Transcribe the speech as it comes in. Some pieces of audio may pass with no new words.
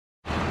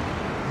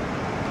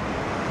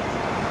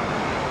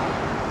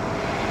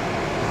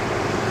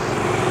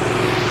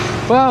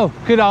Well,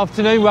 good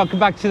afternoon, welcome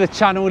back to the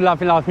channel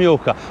Loving Life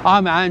Mallorca.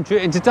 I'm Andrew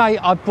and today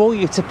I brought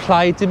you to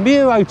Playa De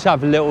Muro to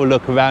have a little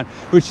look around,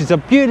 which is a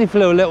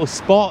beautiful little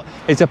spot.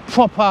 It's a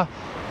proper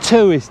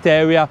tourist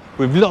area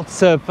with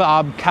lots of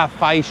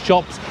cafes,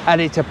 shops,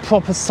 and it's a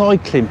proper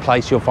cycling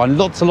place. You'll find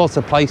lots and lots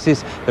of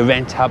places that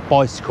rent out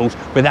bicycles.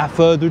 Without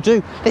further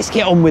ado, let's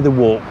get on with the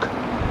walk.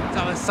 So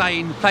I was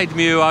saying, Playa De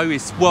Muro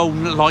is well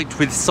liked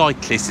with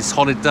cyclists. It's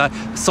holiday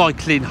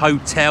cycling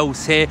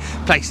hotels here,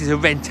 places to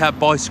rent out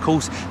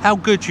bicycles. How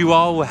good you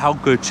are or how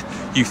good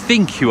you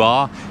think you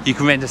are, you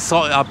can rent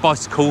a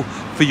bicycle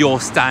for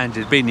your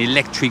standard, be it an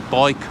electric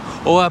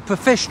bike or a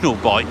professional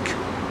bike.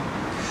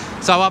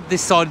 So up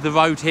this side of the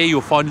road here,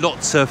 you'll find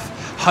lots of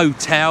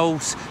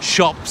hotels,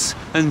 shops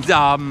and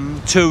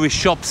tourist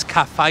shops,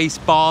 cafes,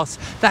 bars,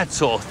 that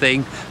sort of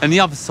thing. And the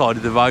other side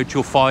of the road,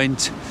 you'll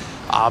find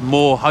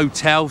more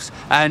hotels,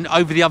 and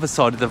over the other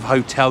side of the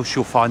hotels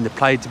you'll find the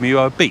Playa De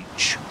Muro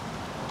beach.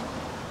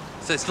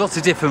 So it's lots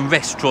of different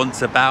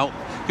restaurants about.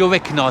 You'll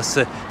recognise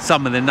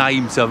some of the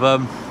names of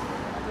them.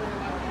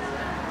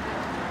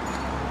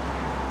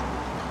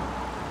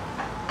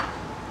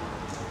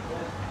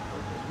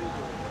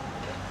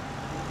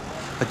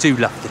 I do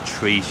love the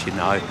trees, you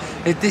know.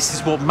 This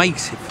is what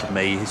makes it for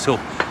me. It's all,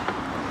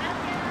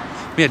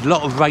 we had a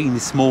lot of rain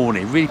this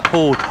morning, really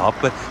poured up,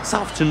 but this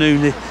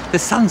afternoon the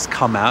sun's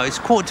come out. It's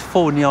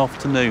 3:45 in the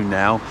afternoon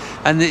now,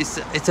 and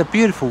it's a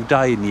beautiful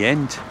day in the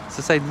end. As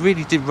I say, it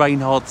really did rain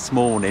hard this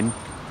morning.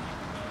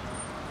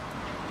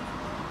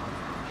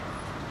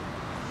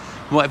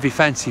 Whatever you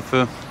fancy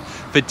for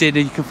dinner,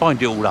 you can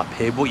find it all up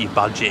here, what your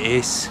budget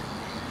is.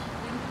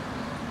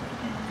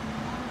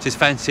 Just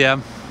fancy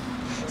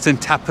some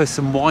tapas,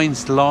 some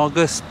wines,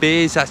 lagers,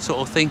 beers, that sort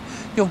of thing.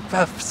 You'll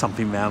have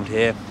something round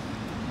here.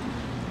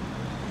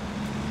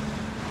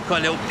 Got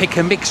a little pick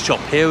and mix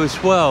shop here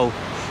as well.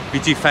 If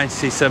you do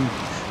fancy some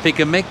pick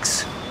and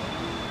mix,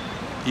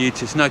 you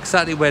just know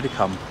exactly where to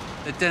come.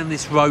 Down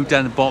this road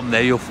down the bottom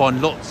there, you'll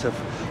find lots of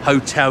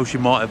hotels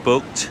you might have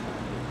booked.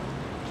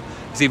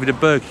 There's even a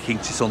Burger King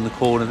just on the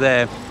corner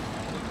there.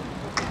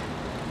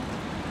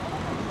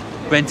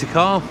 Rent a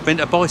car,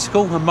 rent a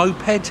bicycle, a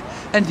moped,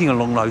 anything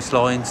along those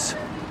lines.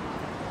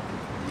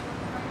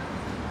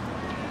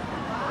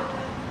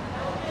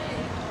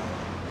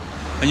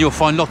 And you'll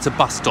find lots of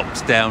bus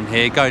stops down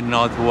here going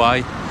either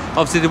way.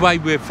 Obviously the way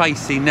we're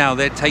facing now,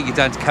 they'll take you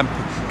down to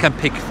Camp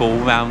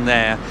Pickford around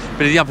there,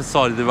 but the other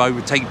side of the road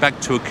will take you back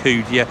to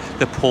Acudia,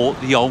 the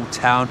port, the old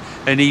town,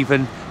 and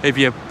even if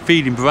you're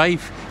feeling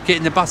brave,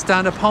 getting the bus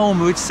down to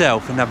Palma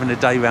itself and having a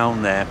day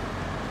round there.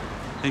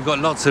 And you've got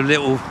lots of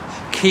little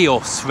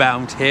kiosks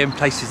round here and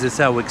places to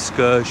sell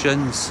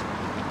excursions.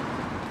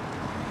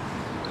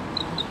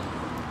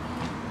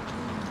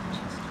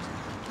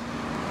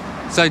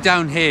 So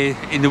down here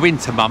in the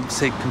winter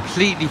months, it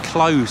completely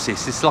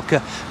closes. It's like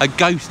a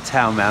ghost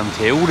town around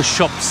here. All the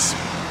shops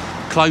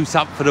close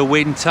up for the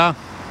winter.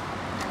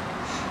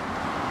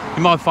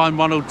 You might find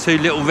one or two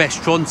little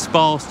restaurants,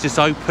 bars just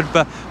open,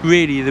 but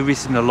really there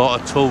isn't a lot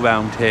at all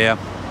around here.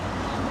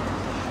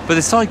 But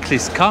the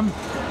cyclists come,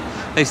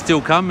 they still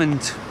come,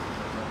 and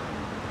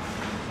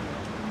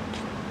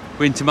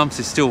winter months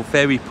is still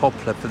very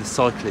popular for the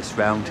cyclists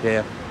around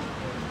here.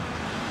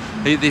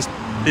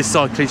 This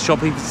cyclist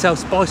shop even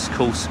sells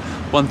bicycles,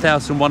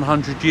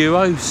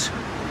 €1,100.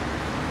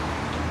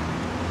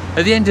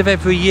 At the end of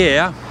every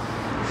year,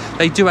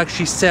 they do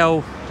actually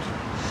sell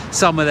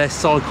some of their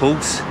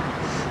cycles,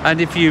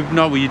 and if you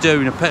know what you're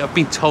doing, I've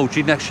been told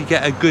you can actually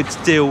get a good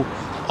deal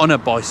on a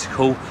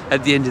bicycle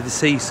at the end of the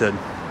season.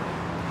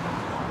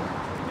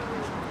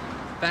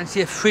 Fancy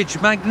a fridge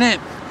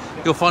magnet?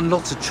 You'll find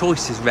lots of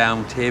choices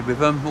around here with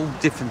them, all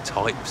different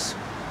types.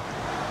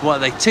 What are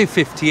they,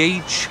 €2.50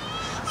 each?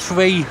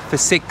 3 for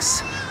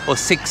 €6 or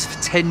 6 for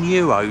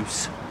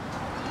 €10.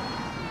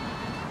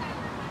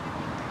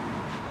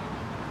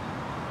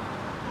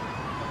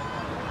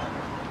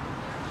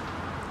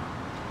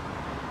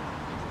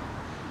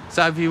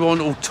 So if you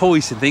want all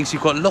toys and things,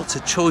 you've got lots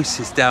of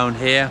choices down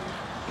here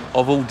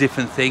of all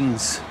different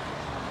things.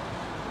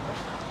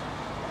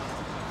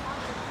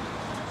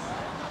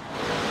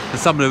 And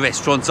some of the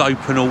restaurants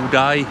open all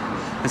day,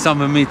 and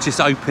some of them are just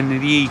open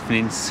in the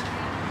evenings.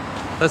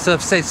 As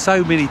I've said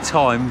so many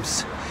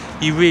times,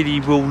 you really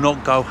will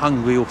not go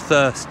hungry or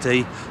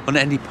thirsty on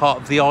any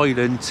part of the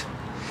island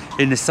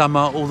in the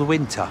summer or the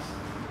winter.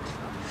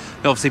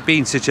 And obviously,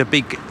 being such a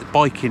big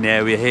biking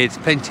area here, there's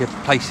plenty of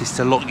places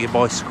to lock your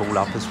bicycle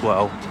up as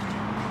well.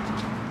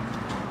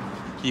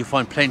 You'll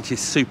find plenty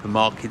of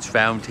supermarkets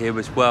around here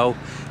as well,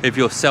 if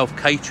you're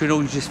self-catering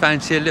or you just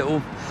fancy a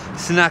little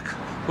snack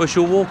whilst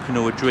you're walking,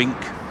 or a drink.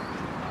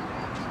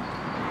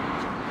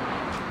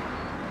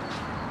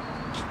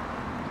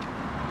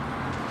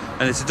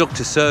 And there's a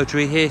doctor's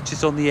surgery here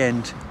just on the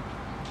end. So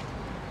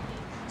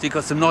you've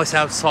got some nice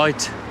outside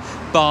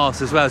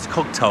bars as well as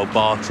cocktail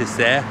bar just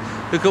there.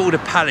 Look at all the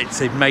pallets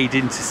they've made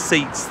into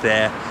seats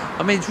there.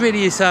 I mean, it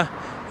really is an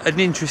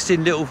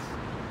interesting little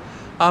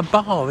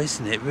bar,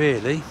 isn't it,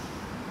 really?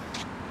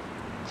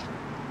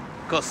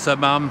 Got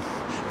some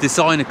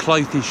designer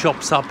clothing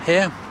shops up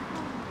here.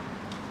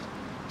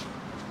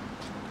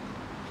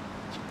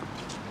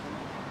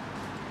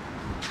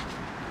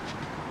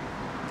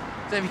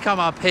 So if you come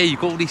up here, you've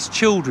got all these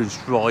children's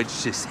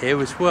rides just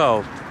here as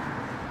well.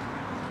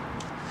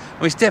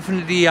 Well, it's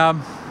definitely a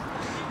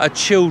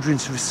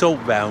children's resort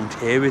round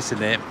here,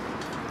 isn't it?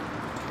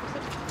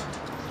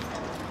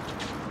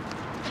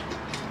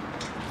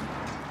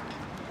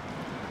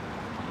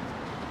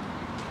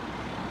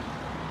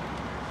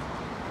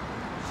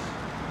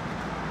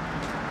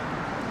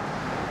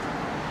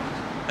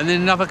 And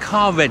then another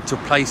car rental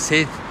place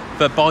here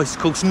for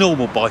bicycles,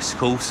 normal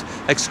bicycles,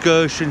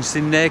 excursions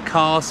in their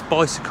cars,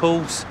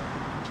 bicycles.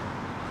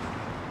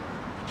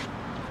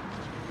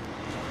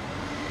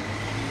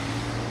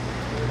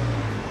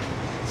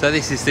 So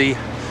this is the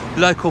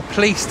local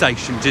police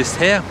station just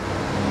here.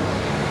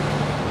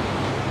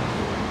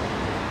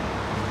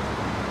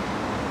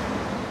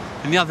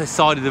 On the other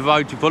side of the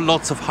road, you've got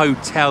lots of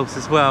hotels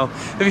as well.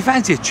 If you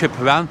fancy a trip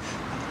around,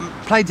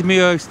 Playa De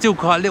Muro still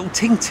got a little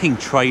ting-ting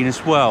train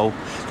as well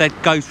that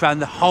goes around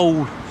the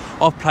whole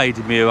of Playa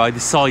De Muro, the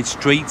side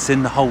streets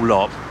and the whole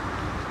lot.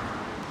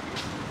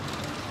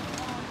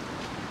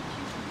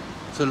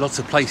 So lots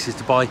of places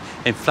to buy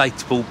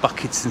inflatable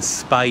buckets and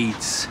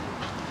spades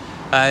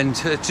and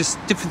just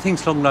different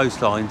things along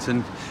those lines.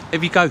 And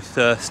if you go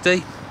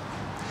thirsty,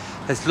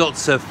 there's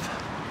lots of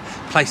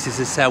places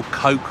that sell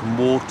Coke and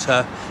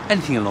water,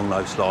 anything along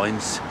those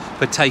lines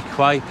for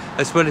takeaway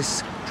as well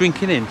as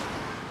drinking in.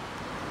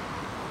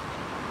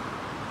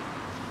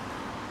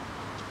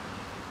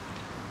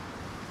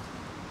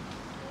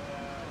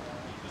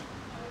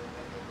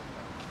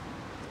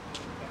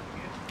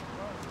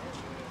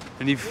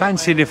 And if you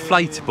fancy an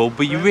inflatable,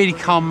 but you really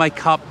can't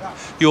make up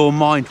your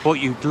mind what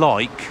you'd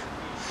like,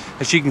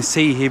 as you can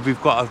see here,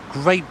 we've got a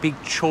great big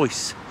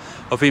choice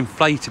of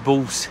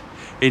inflatables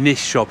in this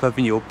shop,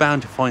 haven't you? You're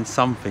bound to find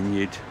something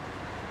you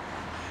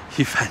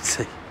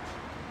fancy.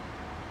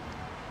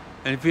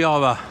 And if you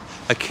are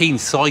a keen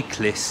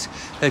cyclist,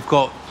 they've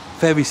got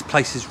various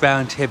places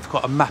around here. They've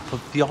got a map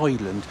of the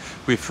island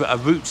with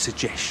route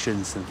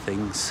suggestions and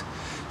things.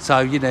 So,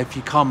 you know, if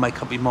you can't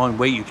make up your mind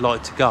where you'd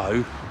like to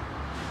go,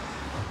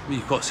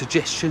 you've got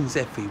suggestions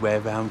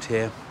everywhere around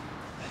here.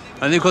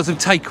 And they've got some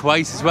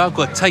takeaways as well.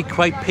 Got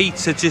takeaway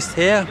pizza just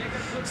here,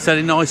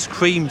 selling ice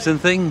creams and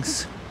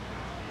things.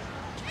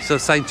 So I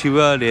was saying to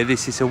you earlier,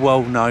 this is a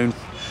well-known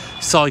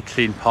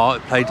cycling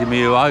park, Playa De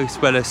Muro, as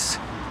well as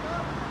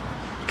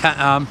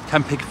Camp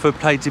for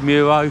Playa De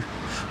Muro,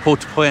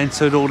 Porto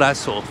Poento and all that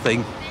sort of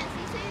thing.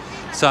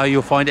 So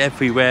you'll find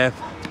everywhere,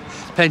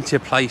 plenty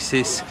of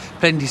places,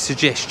 plenty of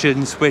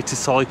suggestions where to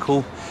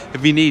cycle.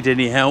 If you need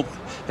any help,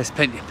 there's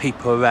plenty of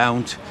people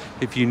around.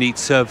 If you need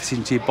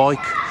servicing to your bike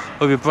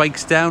or your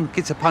brakes down,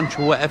 gets a punch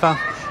or whatever,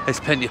 there's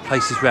plenty of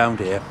places around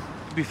here.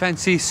 If you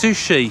fancy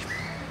sushi,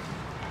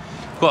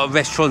 got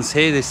restaurants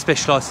here that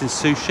specialise in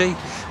sushi,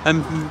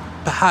 and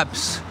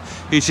perhaps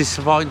you just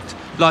find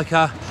like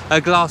a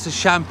glass of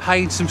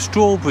champagne, some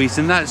strawberries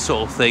and that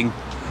sort of thing.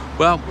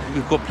 Well,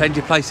 we've got plenty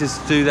of places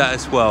to do that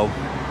as well.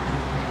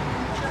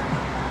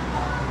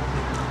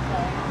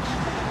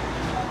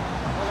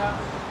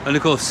 And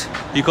of course,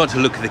 you've got to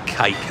look at the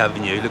cake,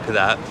 haven't you? Look at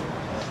that.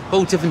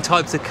 All different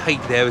types of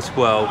cake there as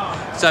well.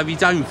 So if you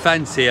don't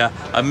fancy a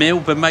meal,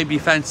 but maybe you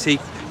fancy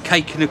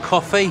cake and a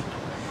coffee,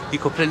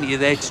 you've got plenty of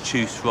there to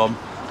choose from.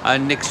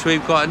 And next to it,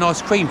 we've got an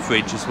ice cream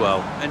fridge as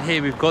well. And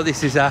here we've got,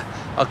 this is a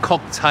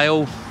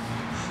cocktail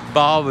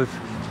bar with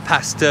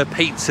pasta,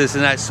 pizzas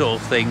and that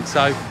sort of thing.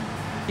 So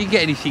you can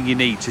get anything you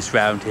need just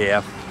round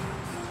here.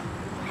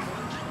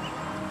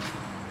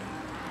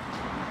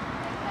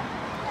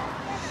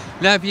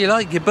 Now, if you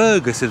like your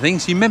burgers and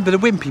things, you remember the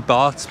Wimpy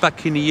bars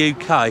back in the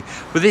UK?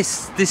 Well,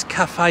 this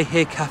cafe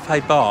here, Cafe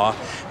Bar,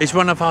 is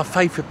one of our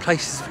favourite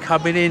places for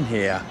coming in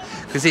here,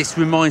 because this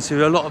reminds me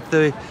of a lot of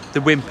the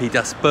Wimpy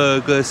does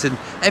burgers and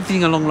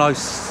everything along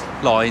those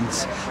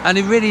lines, and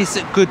it really is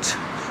a good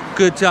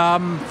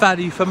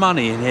value for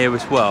money in here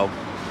as well.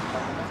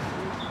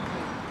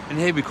 And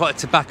here we've got a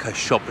tobacco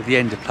shop at the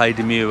end of Playa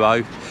De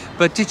Muro.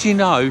 But did you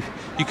know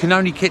you can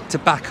only get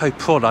tobacco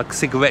products,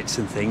 cigarettes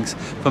and things,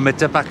 from a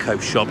tobacco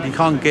shop? You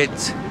can't get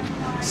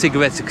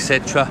cigarettes,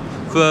 etc.,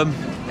 from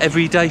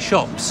everyday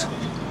shops.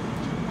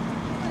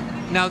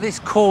 Now this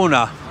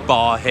corner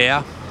bar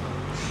here,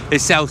 it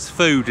sells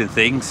food and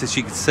things, as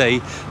you can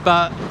see,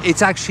 but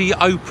it's actually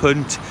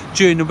opened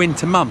during the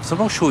winter months. I'm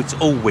not sure it's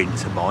all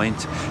winter,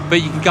 mind,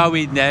 but you can go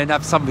in there and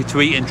have something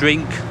to eat and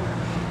drink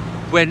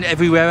when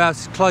everywhere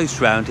else is closed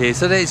around here.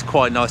 So it's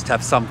quite nice to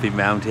have something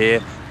around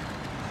here.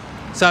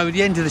 So at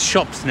the end of the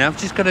shops now, I'm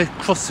just going to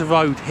cross the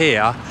road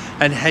here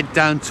and head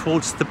down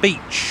towards the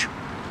beach.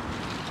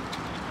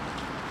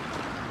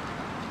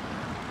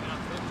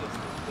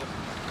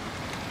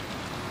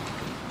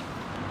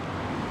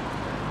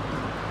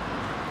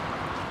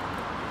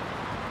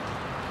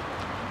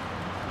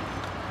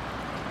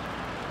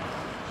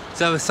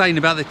 So I was saying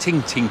about the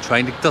Ting Ting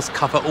train, it does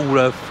cover all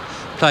of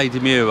Playa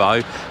De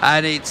Muro,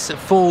 and it's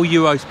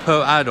 €4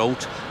 per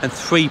adult and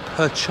 3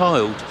 per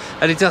child.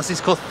 And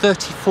it's got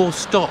 34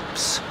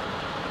 stops.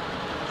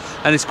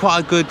 And it's quite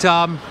a good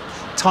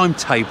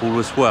timetable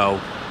as well.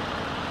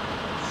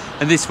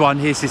 And this one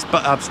here's this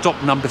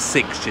stop number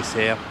 6 just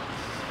here.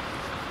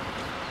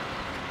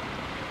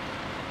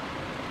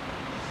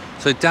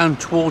 So down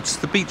towards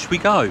the beach we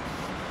go.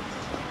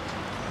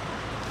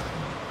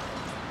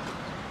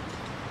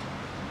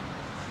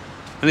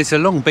 And it's a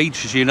long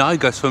beach, as you know. It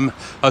goes from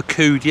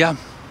Okudia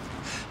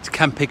to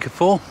Camp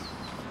Picafor.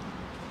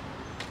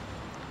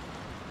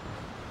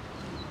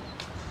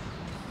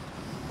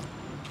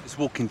 Just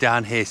walking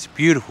down here, it's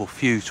beautiful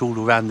views all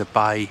around the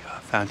bay I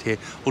found here,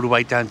 all the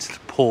way down to the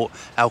port,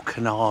 El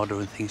Canada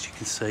and things you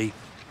can see.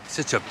 It's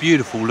such a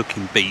beautiful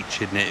looking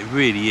beach, isn't it? It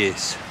really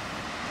is.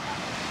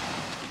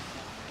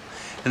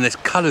 And there's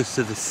colours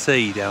to the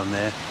sea down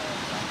there.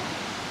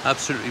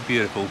 Absolutely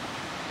beautiful.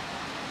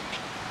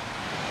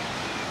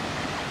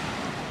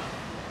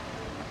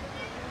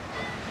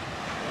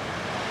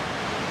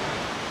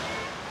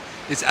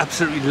 It's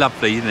absolutely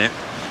lovely, isn't it?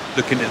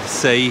 Looking at the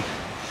sea.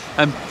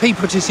 And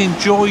people just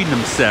enjoying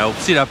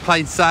themselves, you know,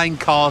 playing sand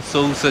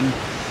castles and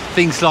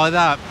things like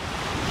that.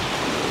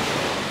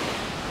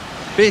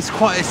 But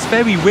it's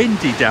very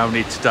windy down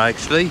here today,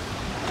 actually.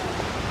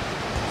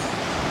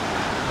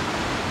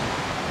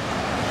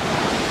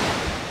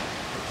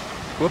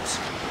 Whoops.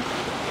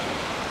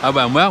 I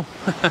went well.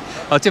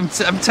 I didn't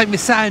take my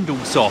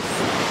sandals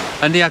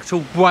off. And the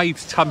actual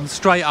waves come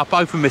straight up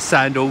over my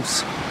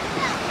sandals.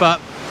 But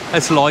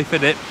that's life,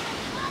 isn't it?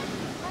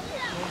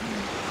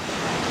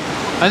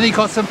 And then you've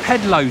got some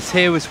pedlos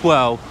here as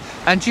well.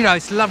 And you know,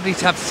 it's lovely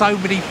to have so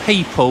many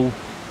people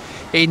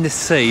in the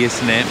sea,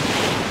 isn't it?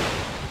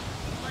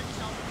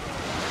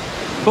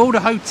 But all the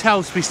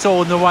hotels we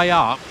saw on the way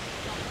up,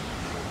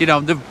 you know,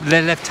 on the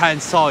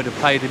left-hand side of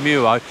Playa De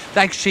Muro,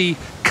 they actually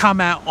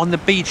come out on the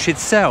beach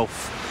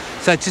itself.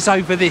 So just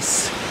over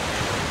this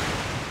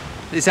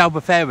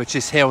Albufera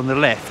just here on the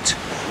left,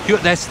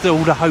 there's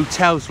all the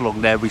hotels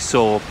along there we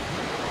saw.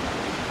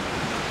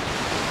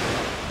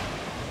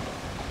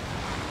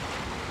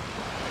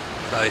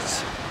 So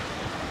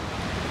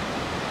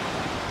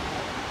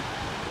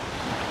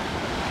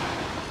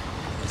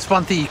it's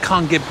one thing you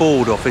can't get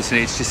bored of, isn't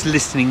it? It's just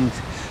listening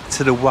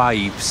to the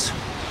waves.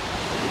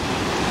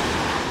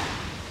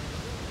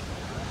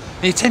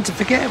 And you tend to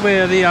forget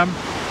we're the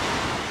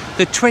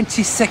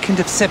 22nd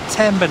of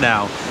September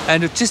now,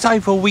 and just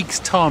over a week's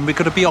time we're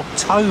going to be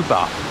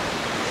October.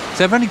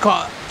 So we've only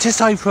got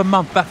just over a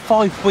month, about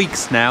 5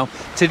 weeks now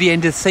to the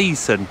end of the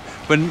season,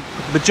 when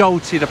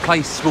majority of the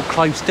places will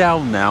close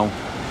down now.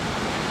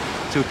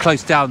 So we'll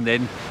close down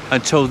then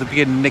until the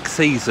beginning of next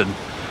season.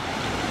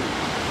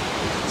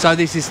 So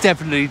this is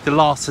definitely the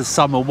last of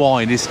summer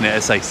wine, isn't it,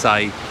 as they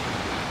say.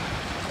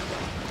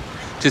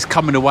 Just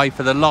coming away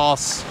for the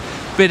last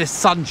bit of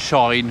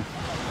sunshine.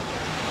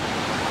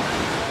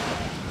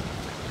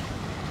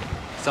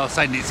 So I was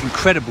saying it's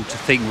incredible to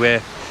think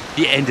we're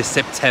the end of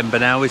September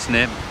now, isn't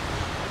it?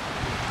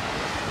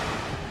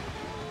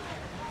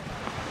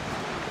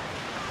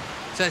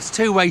 So there's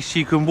 2 ways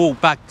you can walk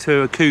back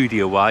to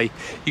Okudia way.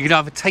 You can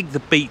either take the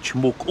beach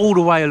and walk all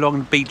the way along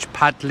the beach,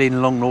 paddling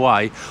along the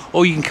way,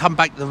 or you can come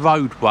back the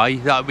roadway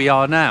that we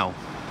are now.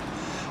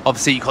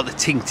 Obviously you've got the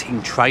Ting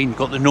Ting train, you've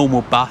got the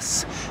normal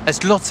bus.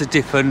 There's lots of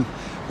different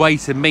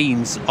ways and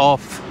means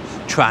of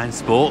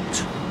transport.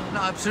 And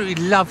I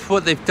absolutely love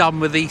what they've done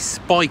with these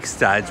bike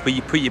stands where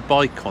you put your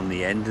bike on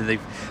the end, and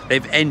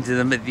they've ended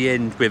them at the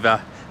end with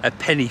a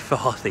penny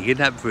farthing. Isn't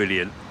that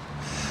brilliant?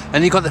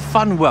 And you've got the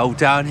fun well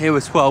down here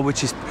as well,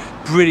 which is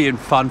brilliant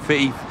fun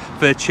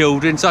for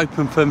children. It's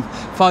open from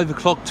 5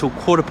 o'clock till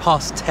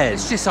 10:15.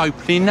 It's just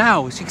opening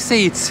now. As you can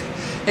see, it's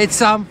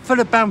full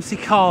of bouncy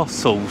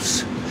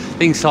castles,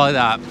 things like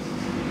that.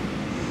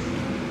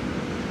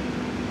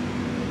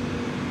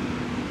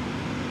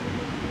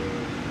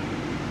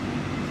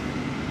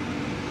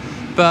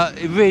 But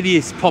it really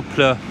is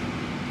popular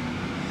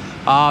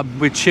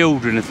with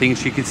children and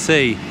things. You can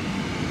see.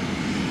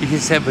 You can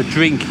just have a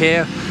drink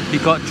here.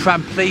 You've got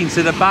trampolines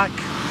in the back.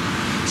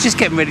 It's just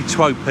getting ready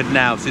to open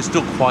now, so it's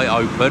not quite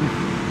open.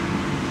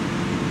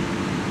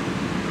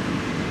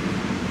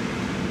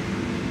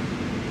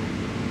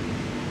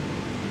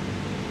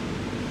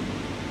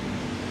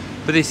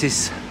 But this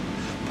is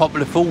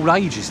popular for all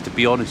ages, to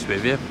be honest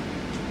with you.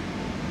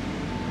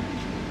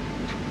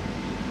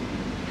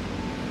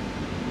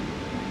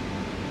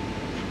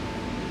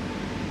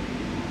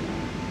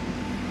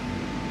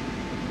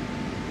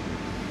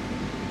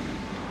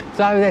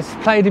 So that's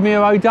Playa De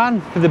Muro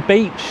done for the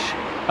beach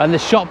and the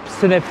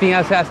shops and everything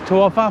else it has to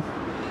offer.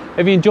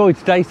 If you enjoyed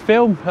today's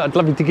film, I'd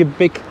love you to give a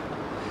big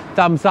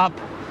thumbs up.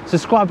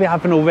 Subscribe if you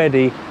haven't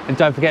already, and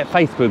don't forget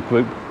Facebook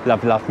group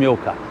Love Life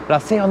Mallorca. But I'll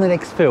see you on the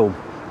next film.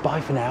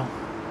 Bye for now.